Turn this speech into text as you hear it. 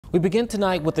We begin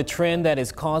tonight with a trend that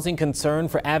is causing concern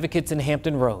for advocates in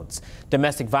Hampton Roads.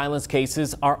 Domestic violence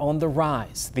cases are on the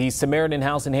rise. The Samaritan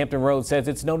House in Hampton Roads says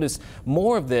it's noticed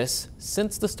more of this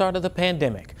since the start of the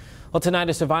pandemic. Well, tonight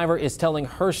a survivor is telling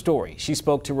her story. She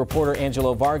spoke to reporter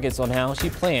Angelo Vargas on how she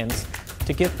plans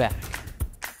to give back.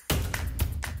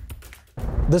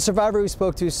 The survivor we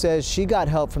spoke to says she got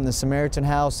help from the Samaritan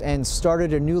House and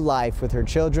started a new life with her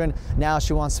children. Now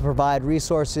she wants to provide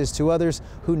resources to others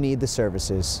who need the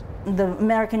services. The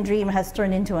American dream has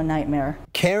turned into a nightmare.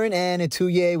 Karen Ann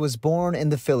Ituye was born in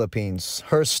the Philippines.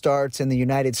 Her starts in the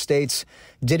United States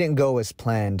didn't go as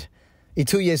planned.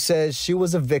 Ituye says she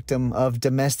was a victim of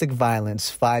domestic violence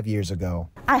 5 years ago.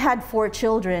 I had 4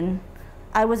 children.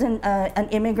 I was an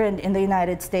immigrant in the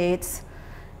United States.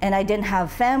 And I didn't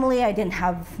have family, I didn't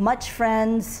have much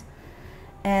friends,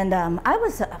 and I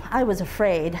was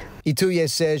afraid. Ituye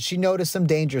says she noticed some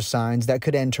danger signs that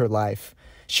could end her life.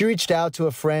 She reached out to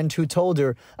a friend who told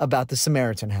her about the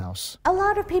Samaritan House. A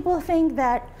lot of people think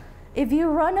that if you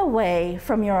run away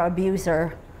from your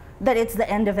abuser, that it's the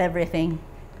end of everything.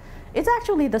 It's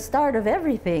actually the start of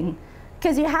everything,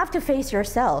 because you have to face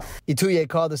yourself. Ituye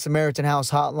called the Samaritan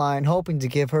House hotline, hoping to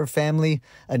give her family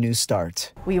a new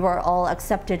start. We were all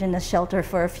accepted in the shelter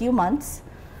for a few months.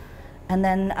 And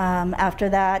then after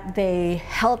that, they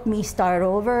helped me start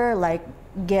over, like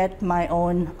get my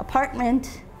own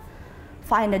apartment,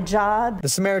 find a job. The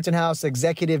Samaritan House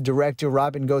Executive Director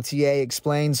Robin Gauthier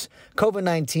explains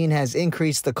COVID-19 has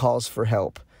increased the calls for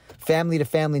help,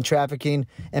 family-to-family trafficking,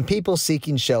 and people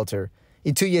seeking shelter.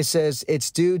 Ituye says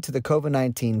it's due to the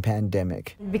COVID-19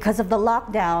 pandemic. Because of the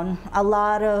lockdown, a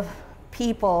lot of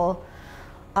people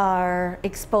are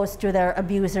exposed to their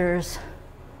abusers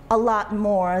a lot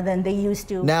more than they used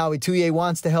to. Now Ituye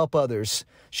wants to help others.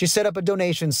 She set up a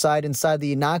donation site inside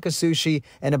the Inaka Sushi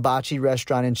and Hibachi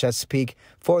restaurant in Chesapeake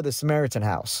for the Samaritan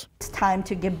House. It's time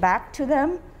to give back to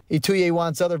them. Ituye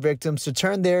wants other victims to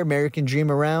turn their American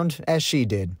dream around as she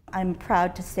did. I'm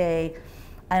proud to say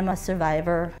I'm a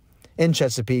survivor. In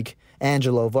Chesapeake,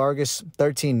 Angelo Vargas,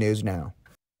 13 News Now.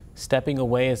 Stepping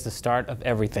away is the start of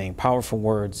everything. Powerful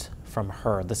words from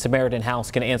her. The Samaritan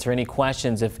House can answer any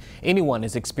questions if anyone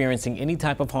is experiencing any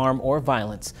type of harm or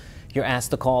violence. You're asked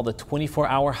to call the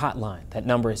 24-hour hotline. That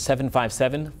number is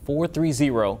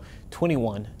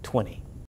 757-430-2120.